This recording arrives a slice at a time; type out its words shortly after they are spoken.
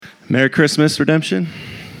Merry Christmas, Redemption.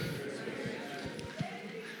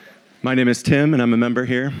 My name is Tim, and I'm a member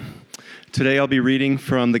here. Today I'll be reading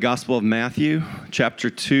from the Gospel of Matthew, chapter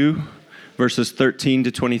 2, verses 13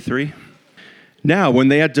 to 23. Now, when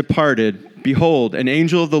they had departed, behold, an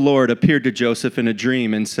angel of the Lord appeared to Joseph in a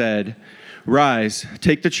dream and said, "Rise,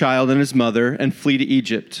 take the child and his mother, and flee to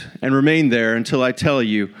Egypt, and remain there until I tell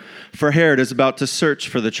you, for Herod is about to search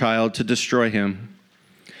for the child to destroy him."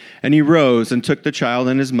 And he rose and took the child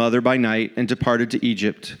and his mother by night and departed to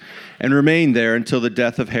Egypt, and remained there until the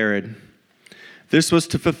death of Herod. This was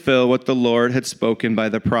to fulfill what the Lord had spoken by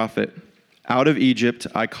the prophet, "Out of Egypt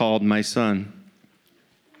I called my son."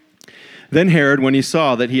 Then Herod, when he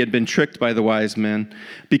saw that he had been tricked by the wise men,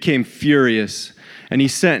 became furious, and he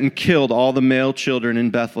sent and killed all the male children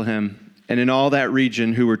in Bethlehem and in all that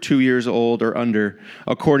region who were 2 years old or under,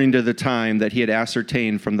 according to the time that he had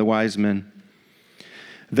ascertained from the wise men.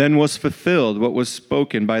 Then was fulfilled what was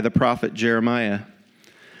spoken by the prophet Jeremiah.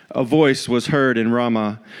 A voice was heard in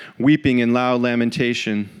Ramah, weeping in loud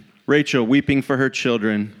lamentation, Rachel weeping for her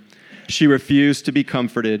children. She refused to be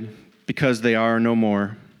comforted, because they are no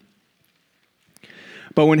more.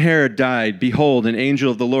 But when Herod died, behold, an angel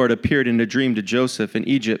of the Lord appeared in a dream to Joseph in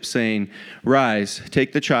Egypt, saying, "Rise,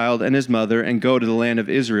 take the child and his mother, and go to the land of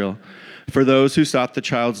Israel, for those who sought the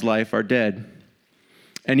child's life are dead."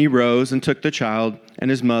 And he rose and took the child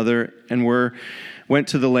and his mother and went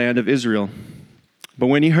to the land of Israel. But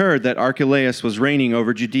when he heard that Archelaus was reigning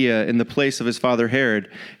over Judea in the place of his father Herod,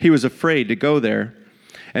 he was afraid to go there.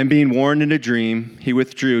 And being warned in a dream, he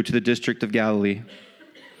withdrew to the district of Galilee.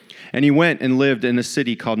 And he went and lived in a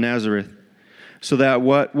city called Nazareth, so that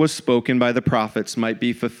what was spoken by the prophets might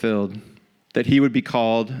be fulfilled, that he would be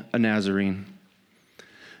called a Nazarene.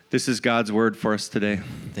 This is God's word for us today.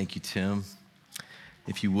 Thank you, Tim.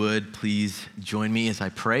 If you would, please join me as I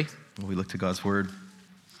pray when we look to God's word.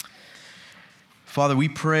 Father, we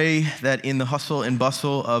pray that in the hustle and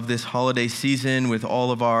bustle of this holiday season, with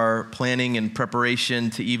all of our planning and preparation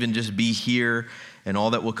to even just be here and all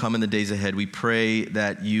that will come in the days ahead, we pray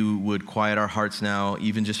that you would quiet our hearts now,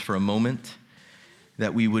 even just for a moment,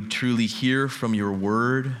 that we would truly hear from your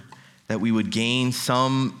word, that we would gain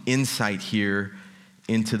some insight here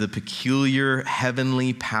into the peculiar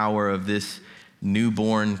heavenly power of this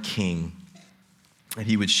newborn King, that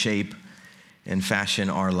he would shape and fashion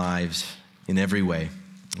our lives in every way.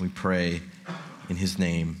 We pray in his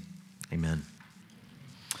name, amen.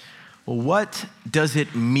 Well, what does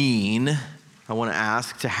it mean, I want to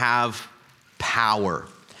ask, to have power?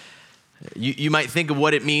 You might think of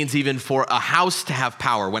what it means even for a house to have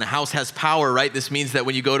power. When a house has power, right, this means that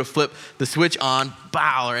when you go to flip the switch on,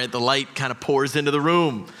 bow, right, the light kind of pours into the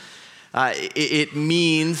room. It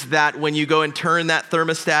means that when you go and turn that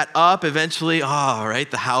thermostat up, eventually,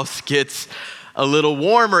 the house gets a little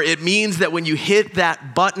warmer. It means that when you hit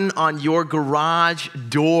that button on your garage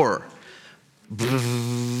door,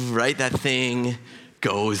 right, that thing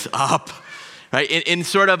goes up, right? In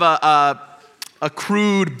sort of a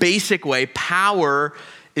crude, basic way, power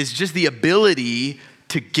is just the ability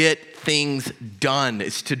to get things done.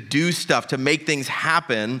 It's to do stuff, to make things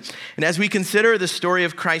happen. And as we consider the story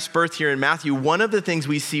of Christ's birth here in Matthew, one of the things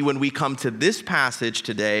we see when we come to this passage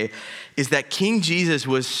today is that King Jesus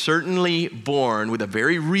was certainly born with a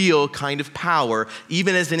very real kind of power,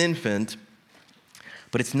 even as an infant,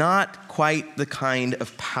 but it's not quite the kind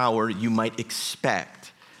of power you might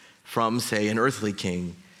expect from, say, an earthly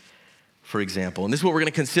king, for example. And this is what we're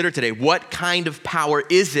going to consider today. What kind of power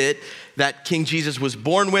is it that King Jesus was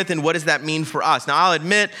born with, and what does that mean for us? Now, I'll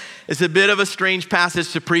admit, it's a bit of a strange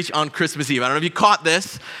passage to preach on Christmas Eve. I don't know if you caught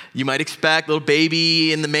this. You might expect little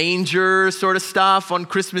baby in the manger sort of stuff on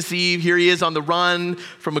Christmas Eve. Here he is on the run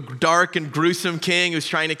from a dark and gruesome king who's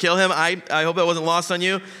trying to kill him. I hope that wasn't lost on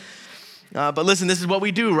you. But listen, this is what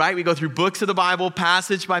we do, right? We go through books of the Bible,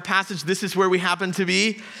 passage by passage. This is where we happen to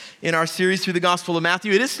be in our series through the Gospel of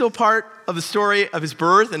Matthew. It is still part of the story of his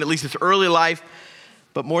birth and at least his early life.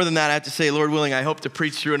 But more than that, I have to say, Lord willing, I hope to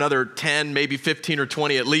preach through another 10, maybe 15 or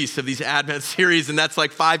 20 at least of these Advent series. And that's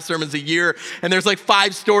like 5 sermons a year. And there's like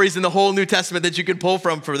 5 stories in the whole New Testament that you can pull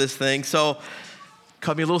from for this thing. So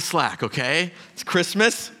cut me a little slack, okay? It's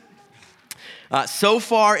Christmas. So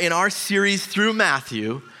far in our series through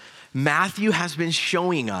Matthew has been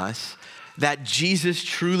showing us that Jesus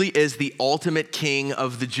truly is the ultimate king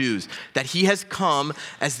of the Jews, that he has come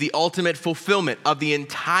as the ultimate fulfillment of the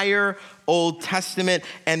entire Old Testament,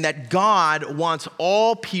 and that God wants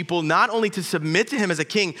all people not only to submit to him as a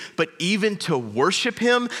king, but even to worship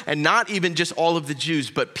him, and not even just all of the Jews,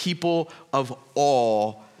 but people of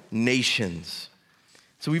all nations.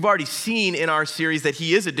 So we've already seen in our series that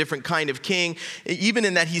he is a different kind of king, even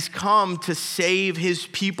in that he's come to save his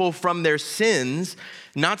people from their sins,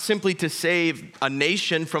 not simply to save a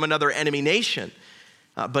nation from another enemy nation.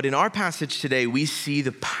 But in our passage today, we see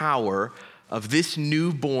the power of this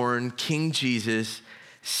newborn King Jesus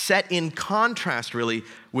set in contrast, really,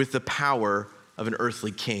 with the power of an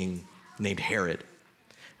earthly king named Herod.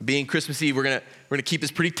 Being Christmas Eve, we're gonna keep this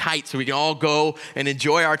pretty tight so we can all go and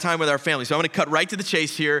enjoy our time with our family. So I'm gonna cut right to the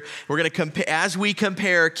chase here. We're gonna compare, as we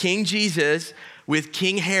compare King Jesus with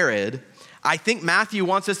King Herod, I think Matthew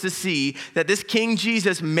wants us to see that this King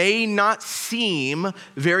Jesus may not seem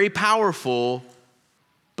very powerful,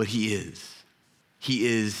 but he is. He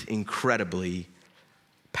is incredibly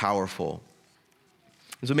powerful.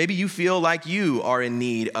 And so maybe you feel like you are in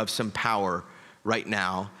need of some power right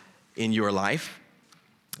now in your life.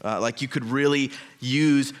 Like you could really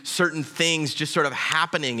use certain things just sort of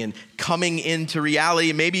happening and coming into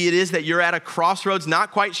reality. Maybe it is that you're at a crossroads, not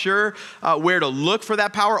quite sure where to look for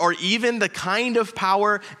that power, or even the kind of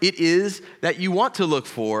power it is that you want to look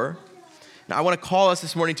for. Now, I want to call us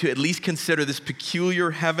this morning to at least consider this peculiar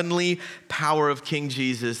heavenly power of King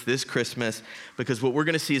Jesus this Christmas, because what we're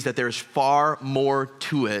going to see is that there's far more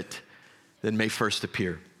to it than may first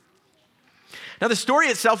appear. Now, the story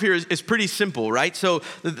itself here is pretty simple, right? So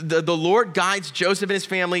the Lord guides Joseph and his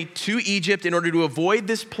family to Egypt in order to avoid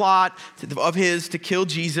this plot of his to kill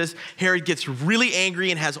Jesus. Herod gets really angry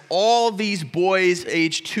and has all these boys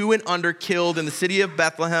aged 2 and under killed in the city of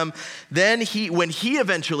Bethlehem. Then when he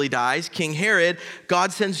eventually dies, King Herod,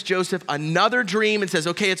 God sends Joseph another dream and says,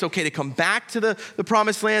 okay, it's okay to come back to the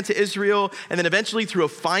promised land, to Israel. And then eventually through a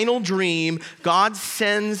final dream, God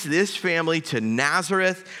sends this family to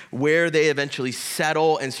Nazareth, where they eventually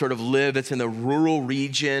settle and sort of live. It's in the rural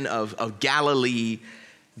region of Galilee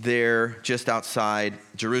there just outside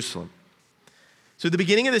Jerusalem. So at the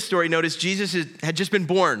beginning of this story, notice Jesus had just been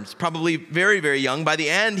born. He's probably very, very young. By the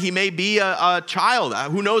end, he may be a child.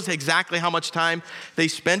 Who knows exactly how much time they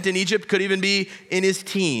spent in Egypt, could even be in his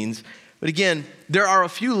teens. But again, there are a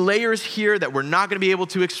few layers here that we're not going to be able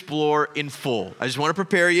to explore in full. I just want to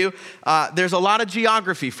prepare you. There's a lot of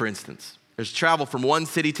geography, for instance. There's travel from one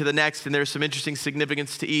city to the next, and there's some interesting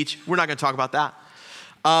significance to each. We're not going to talk about that.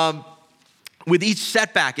 With each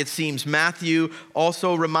setback, it seems, Matthew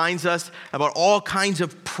also reminds us about all kinds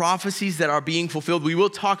of prophecies that are being fulfilled. We will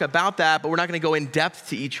talk about that, but we're not going to go in depth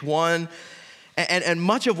to each one. And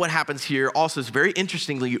much of what happens here also is very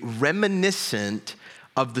interestingly reminiscent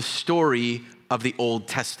of the story of the Old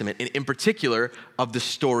Testament, and in particular, of the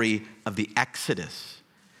story of the Exodus.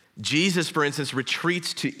 Jesus, for instance,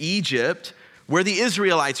 retreats to Egypt, where the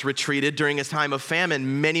Israelites retreated during a time of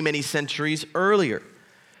famine many, many centuries earlier.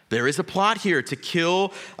 There is a plot here to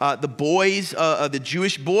kill the boys, the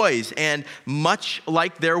Jewish boys, and much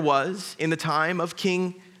like there was in the time of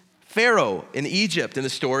King Pharaoh in Egypt in the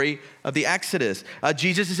story of the Exodus.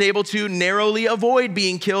 Jesus is able to narrowly avoid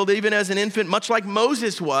being killed even as an infant, much like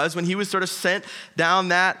Moses was when he was sort of sent down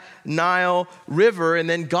that Nile River. And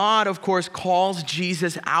then God, of course, calls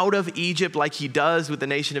Jesus out of Egypt like he does with the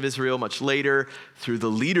nation of Israel much later through the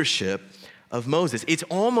leadership of Moses. It's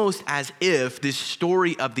almost as if this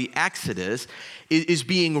story of the Exodus is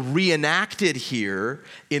being reenacted here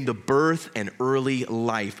in the birth and early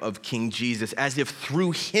life of King Jesus, as if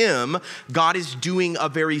through him, God is doing a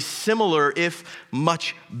very similar, if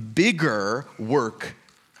much bigger, work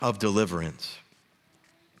of deliverance.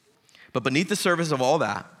 But beneath the surface of all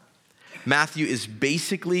that, Matthew is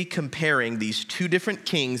basically comparing these two different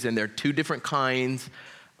kings and their two different kinds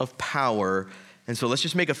of power. And so let's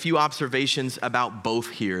just make a few observations about both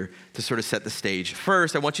here to sort of set the stage.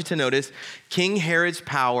 First, I want you to notice King Herod's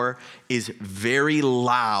power is very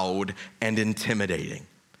loud and intimidating,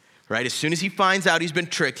 right? As soon as he finds out he's been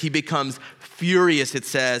tricked, he becomes furious, it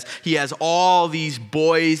says. He has all these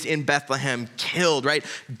boys in Bethlehem killed, right?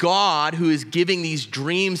 God, who is giving these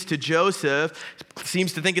dreams to Joseph,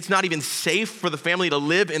 seems to think it's not even safe for the family to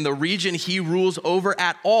live in the region he rules over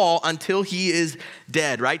at all until he is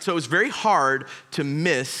dead, right? So it was very hard to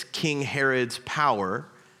miss King Herod's power.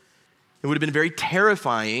 It would have been very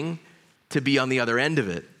terrifying to be on the other end of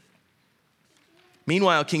it.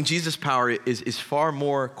 Meanwhile, King Jesus' power is far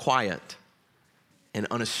more quiet and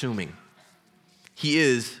unassuming. He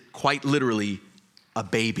is quite literally a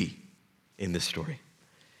baby in this story.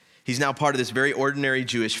 He's now part of this very ordinary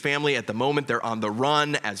Jewish family. At the moment, they're on the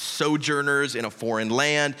run as sojourners in a foreign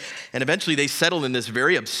land. And eventually they settle in this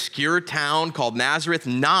very obscure town called Nazareth,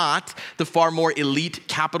 not the far more elite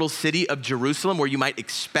capital city of Jerusalem where you might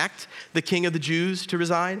expect the King of the Jews to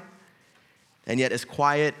reside. And yet, as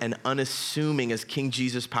quiet and unassuming as King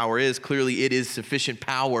Jesus' power is, clearly it is sufficient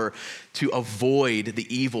power to avoid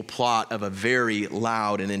the evil plot of a very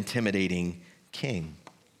loud and intimidating king.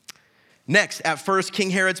 Next, at first, King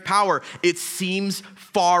Herod's power, it seems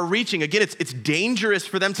far-reaching. Again, it's dangerous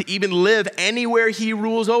for them to even live anywhere he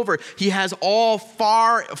rules over. He has all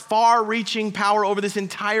far-reaching power over this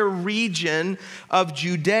entire region of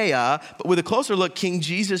Judea. But with a closer look, King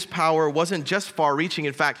Jesus' power wasn't just far-reaching.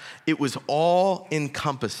 In fact, it was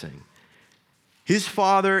all-encompassing. His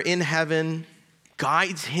Father in heaven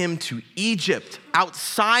guides him to Egypt,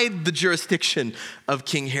 outside the jurisdiction of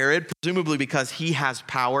King Herod, presumably because he has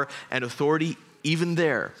power and authority even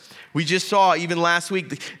there. We just saw, even last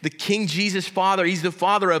week, the King Jesus Father, he's the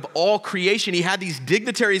Father of all creation. He had these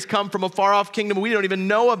dignitaries come from a far-off kingdom we don't even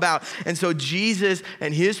know about. And so Jesus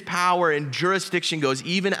and his power and jurisdiction goes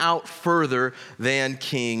even out further than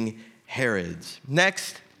King Herod's.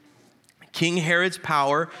 Next, King Herod's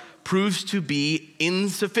power proves to be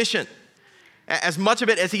insufficient. As much of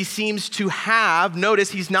it as he seems to have, notice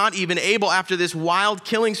he's not even able, after this wild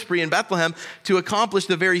killing spree in Bethlehem, to accomplish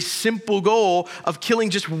the very simple goal of killing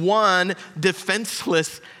just one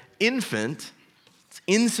defenseless infant. It's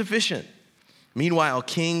insufficient. Meanwhile,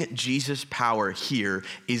 King Jesus' power here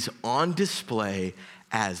is on display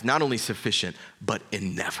as not only sufficient, but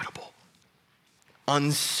inevitable.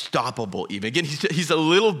 Unstoppable even. Again, he's a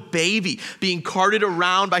little baby being carted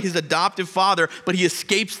around by his adoptive father, but he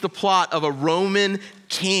escapes the plot of a Roman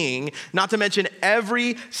king. Not to mention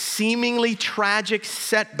every seemingly tragic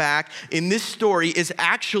setback in this story is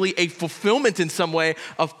actually a fulfillment in some way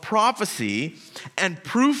of prophecy and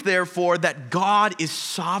proof, therefore, that God is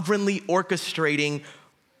sovereignly orchestrating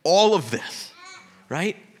all of this,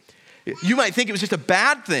 right? You might think it was just a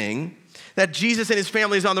bad thing that Jesus and his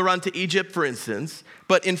family is on the run to Egypt, for instance,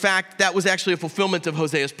 but in fact, that was actually a fulfillment of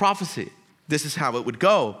Hosea's prophecy. This is how it would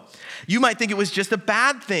go. You might think it was just a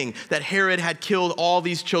bad thing that Herod had killed all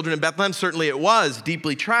these children in Bethlehem. Certainly it was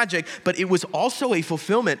deeply tragic, but it was also a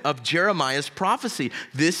fulfillment of Jeremiah's prophecy.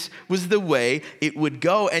 This was the way it would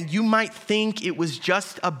go. And you might think it was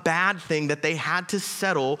just a bad thing that they had to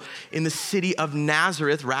settle in the city of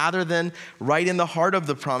Nazareth rather than right in the heart of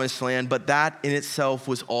the promised land, but that in itself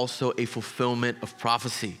was also a fulfillment of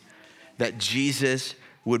prophecy, that Jesus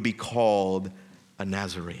would be called a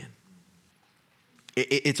Nazarene.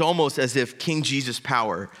 It's almost as if King Jesus'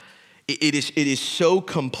 power, it is so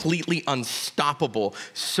completely unstoppable,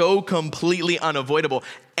 so completely unavoidable.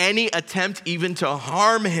 Any attempt even to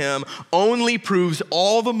harm him only proves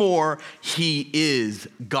all the more he is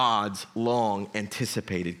God's long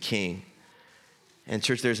anticipated king. And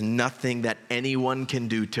church, there's nothing that anyone can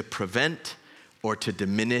do to prevent or to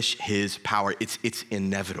diminish his power. It's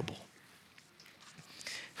inevitable.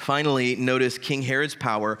 Finally, notice King Herod's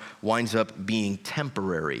power winds up being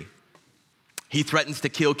temporary. He threatens to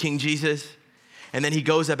kill King Jesus, and then he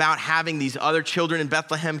goes about having these other children in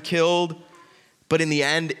Bethlehem killed, but in the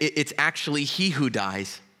end, it's actually he who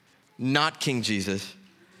dies, not King Jesus.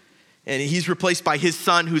 And he's replaced by his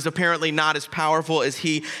son, who's apparently not as powerful as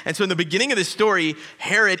he. And so in the beginning of this story,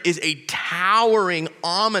 Herod is a towering,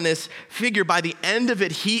 ominous figure. By the end of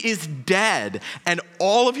it, he is dead, and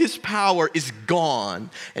all of his power is gone.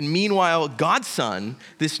 And meanwhile, God's son,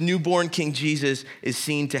 this newborn King Jesus, is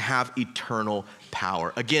seen to have eternal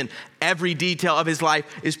power. Again, every detail of his life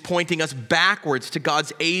is pointing us backwards to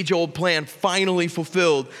God's age-old plan finally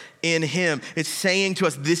fulfilled in him. It's saying to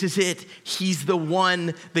us, this is it. He's the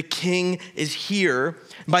one. The king is here.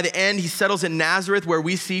 By the end, he settles in Nazareth, where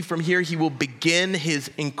we see from here he will begin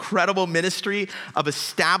his incredible ministry of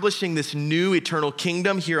establishing this new eternal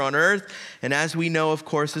kingdom here on earth. And as we know, of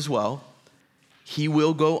course, as well, he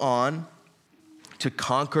will go on to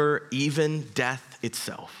conquer even death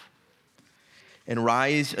itself and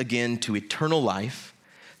rise again to eternal life,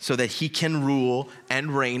 so that he can rule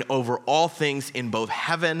and reign over all things in both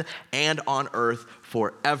heaven and on earth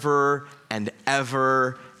forever and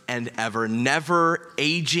ever and ever, never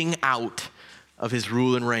aging out of his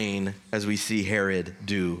rule and reign as we see Herod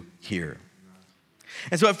do here.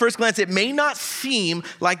 And so at first glance, it may not seem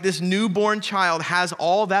like this newborn child has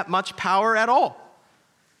all that much power at all.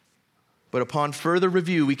 But upon further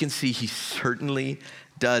review, we can see he certainly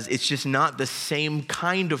does. It's just not the same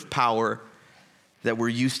kind of power that we're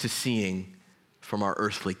used to seeing from our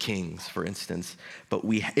earthly kings, for instance. But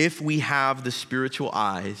if we have the spiritual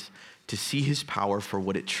eyes to see his power for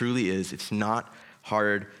what it truly is, it's not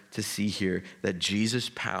hard to see here that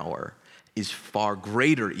Jesus' power is far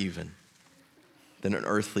greater even than an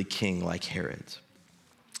earthly king like Herod's.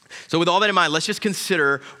 So with all that in mind, let's just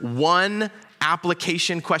consider one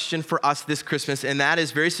application question for us this Christmas, and that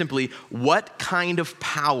is very simply, what kind of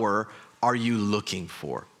power are you looking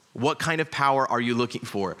for? What kind of power are you looking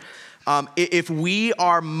for? If we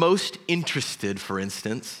are most interested, for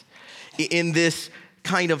instance, in this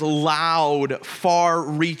kind of loud,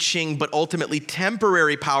 far-reaching, but ultimately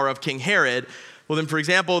temporary power of King Herod, well then, for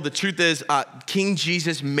example, the truth is King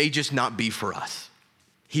Jesus may just not be for us.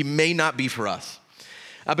 He may not be for us.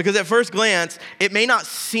 Because at first glance, it may not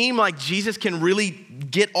seem like Jesus can really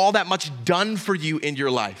get all that much done for you in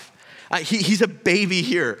your life. He's a baby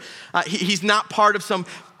here. He's not part of some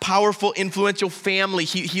powerful, influential family.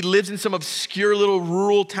 He lives in some obscure little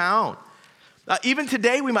rural town. Even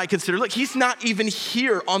today, we might consider, look, he's not even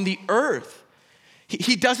here on the earth.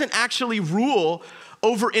 He doesn't actually rule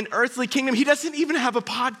over an earthly kingdom. He doesn't even have a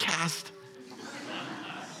podcast.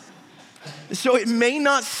 So it may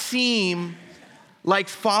not seem like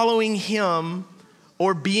following him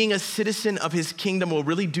or being a citizen of his kingdom will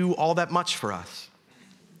really do all that much for us.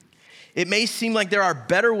 It may seem like there are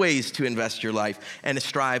better ways to invest your life and to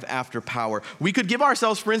strive after power. We could give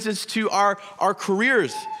ourselves, for instance, to our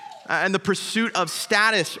careers and the pursuit of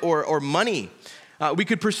status or money. We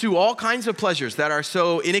could pursue all kinds of pleasures that are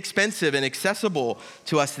so inexpensive and accessible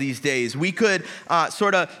to us these days. We could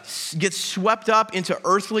sort of get swept up into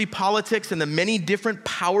earthly politics and the many different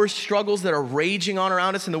power struggles that are raging on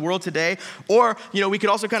around us in the world today. Or, we could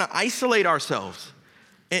also kind of isolate ourselves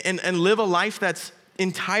and live a life that's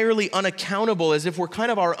entirely unaccountable, as if we're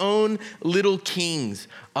kind of our own little kings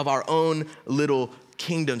of our own little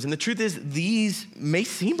kingdoms. And the truth is, these may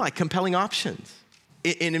seem like compelling options.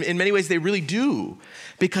 In many ways, they really do,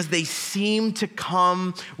 because they seem to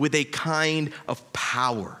come with a kind of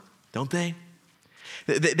power, don't they?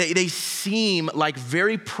 They seem like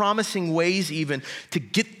very promising ways even to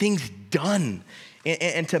get things done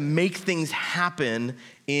and to make things happen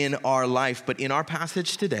in our life. But in our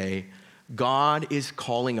passage today, God is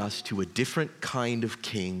calling us to a different kind of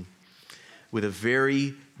king with a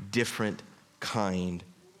very different kind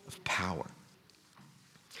of power.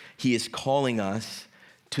 He is calling us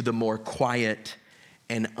to the more quiet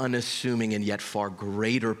and unassuming and yet far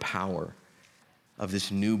greater power of this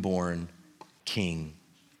newborn King,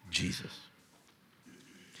 Jesus.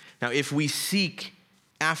 Now, if we seek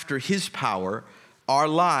after his power, our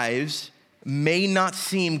lives may not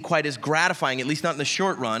seem quite as gratifying, at least not in the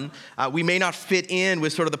short run. We may not fit in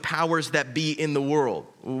with sort of the powers that be in the world.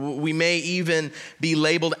 We may even be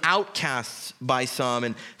labeled outcasts by some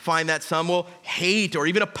and find that some will hate or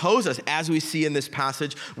even oppose us, as we see in this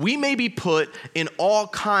passage. We may be put in all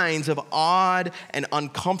kinds of odd and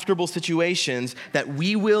uncomfortable situations that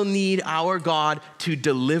we will need our God to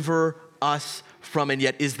deliver us from. And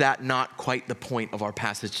yet, is that not quite the point of our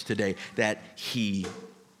passage today? That he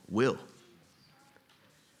will.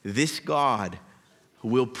 This God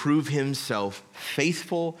will prove himself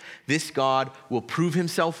faithful. This God will prove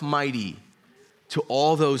himself mighty to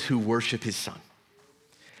all those who worship his Son,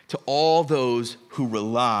 to all those who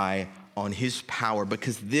rely on his power,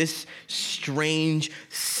 because this strange,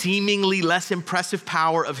 seemingly less impressive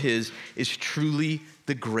power of his is truly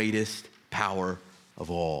the greatest power of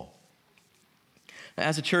all.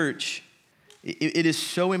 As a church, it is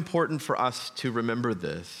so important for us to remember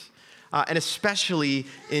this. And especially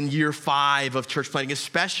in year 5 of church planting,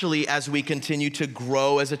 especially as we continue to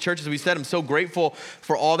grow as a church. As we said, I'm so grateful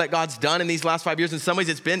for all that God's done in these last 5 years. In some ways,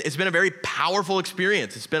 it's been a very powerful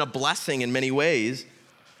experience. It's been a blessing in many ways.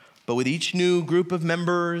 But with each new group of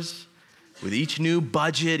members, with each new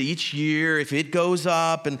budget each year, if it goes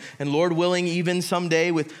up, and Lord willing, even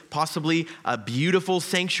someday with possibly a beautiful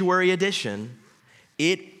sanctuary addition,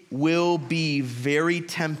 it will be very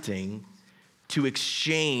tempting to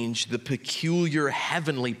exchange the peculiar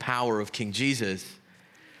heavenly power of King Jesus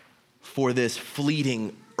for this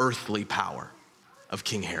fleeting earthly power of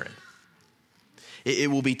King Herod. It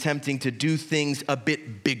will be tempting to do things a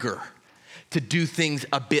bit bigger, to do things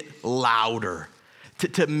a bit louder,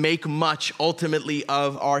 to make much ultimately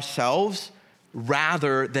of ourselves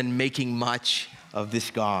rather than making much of this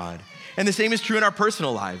God. And the same is true in our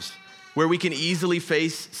personal lives, where we can easily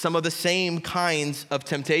face some of the same kinds of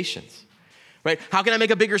temptations. Right? How can I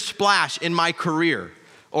make a bigger splash in my career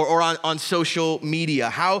or on social media?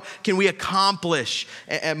 How can we accomplish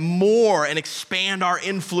more and expand our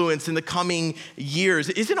influence in the coming years?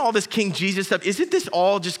 Isn't all this King Jesus stuff, isn't this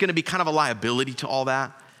all just going to be kind of a liability to all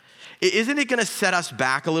that? Isn't it going to set us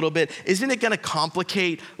back a little bit? Isn't it going to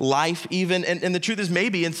complicate life even? And the truth is,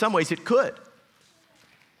 maybe in some ways it could.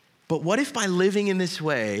 But what if by living in this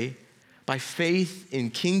way, by faith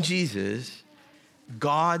in King Jesus,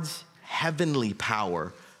 God's heavenly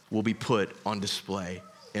power will be put on display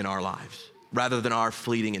in our lives? rather than our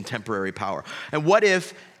fleeting and temporary power? And what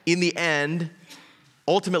if, in the end,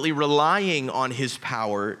 ultimately relying on his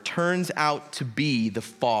power turns out to be the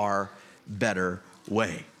far better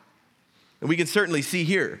way? And we can certainly see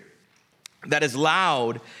here that as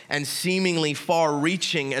loud and seemingly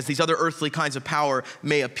far-reaching as these other earthly kinds of power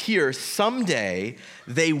may appear, someday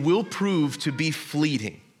they will prove to be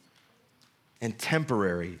fleeting and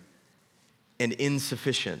temporary and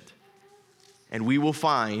insufficient. And we will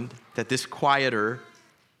find that this quieter,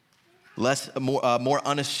 more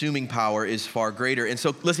unassuming power is far greater. And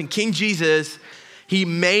so listen, King Jesus, he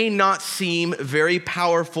may not seem very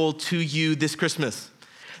powerful to you this Christmas.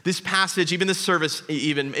 This passage, even this service,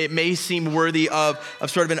 even, it may seem worthy of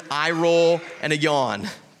sort of an eye roll and a yawn.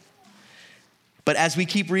 But as we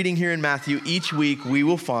keep reading here in Matthew, each week we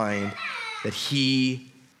will find that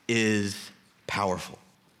he is powerful.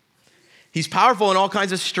 He's powerful in all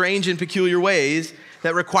kinds of strange and peculiar ways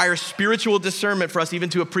that require spiritual discernment for us even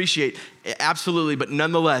to appreciate. Absolutely, but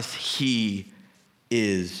nonetheless, he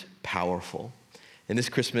is powerful. And this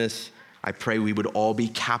Christmas, I pray we would all be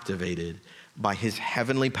captivated by his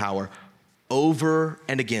heavenly power over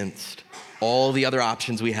and against all the other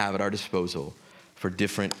options we have at our disposal for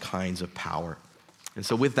different kinds of power. And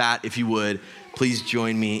so with that, if you would, please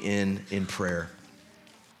join me in prayer.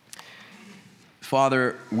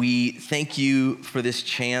 Father, we thank you for this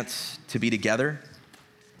chance to be together.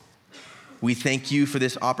 We thank you for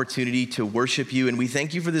this opportunity to worship you, and we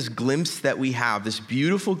thank you for this glimpse that we have, this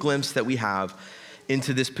beautiful glimpse that we have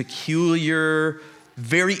into this peculiar,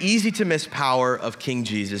 very easy to miss power of King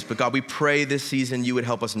Jesus. But God, we pray this season you would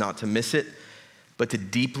help us not to miss it, but to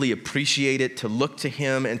deeply appreciate it, to look to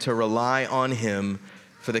him and to rely on him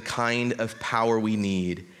for the kind of power we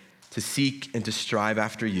need to seek and to strive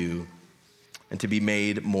after you and to be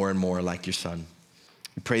made more and more like your Son.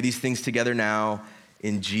 We pray these things together now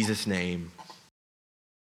in Jesus' name.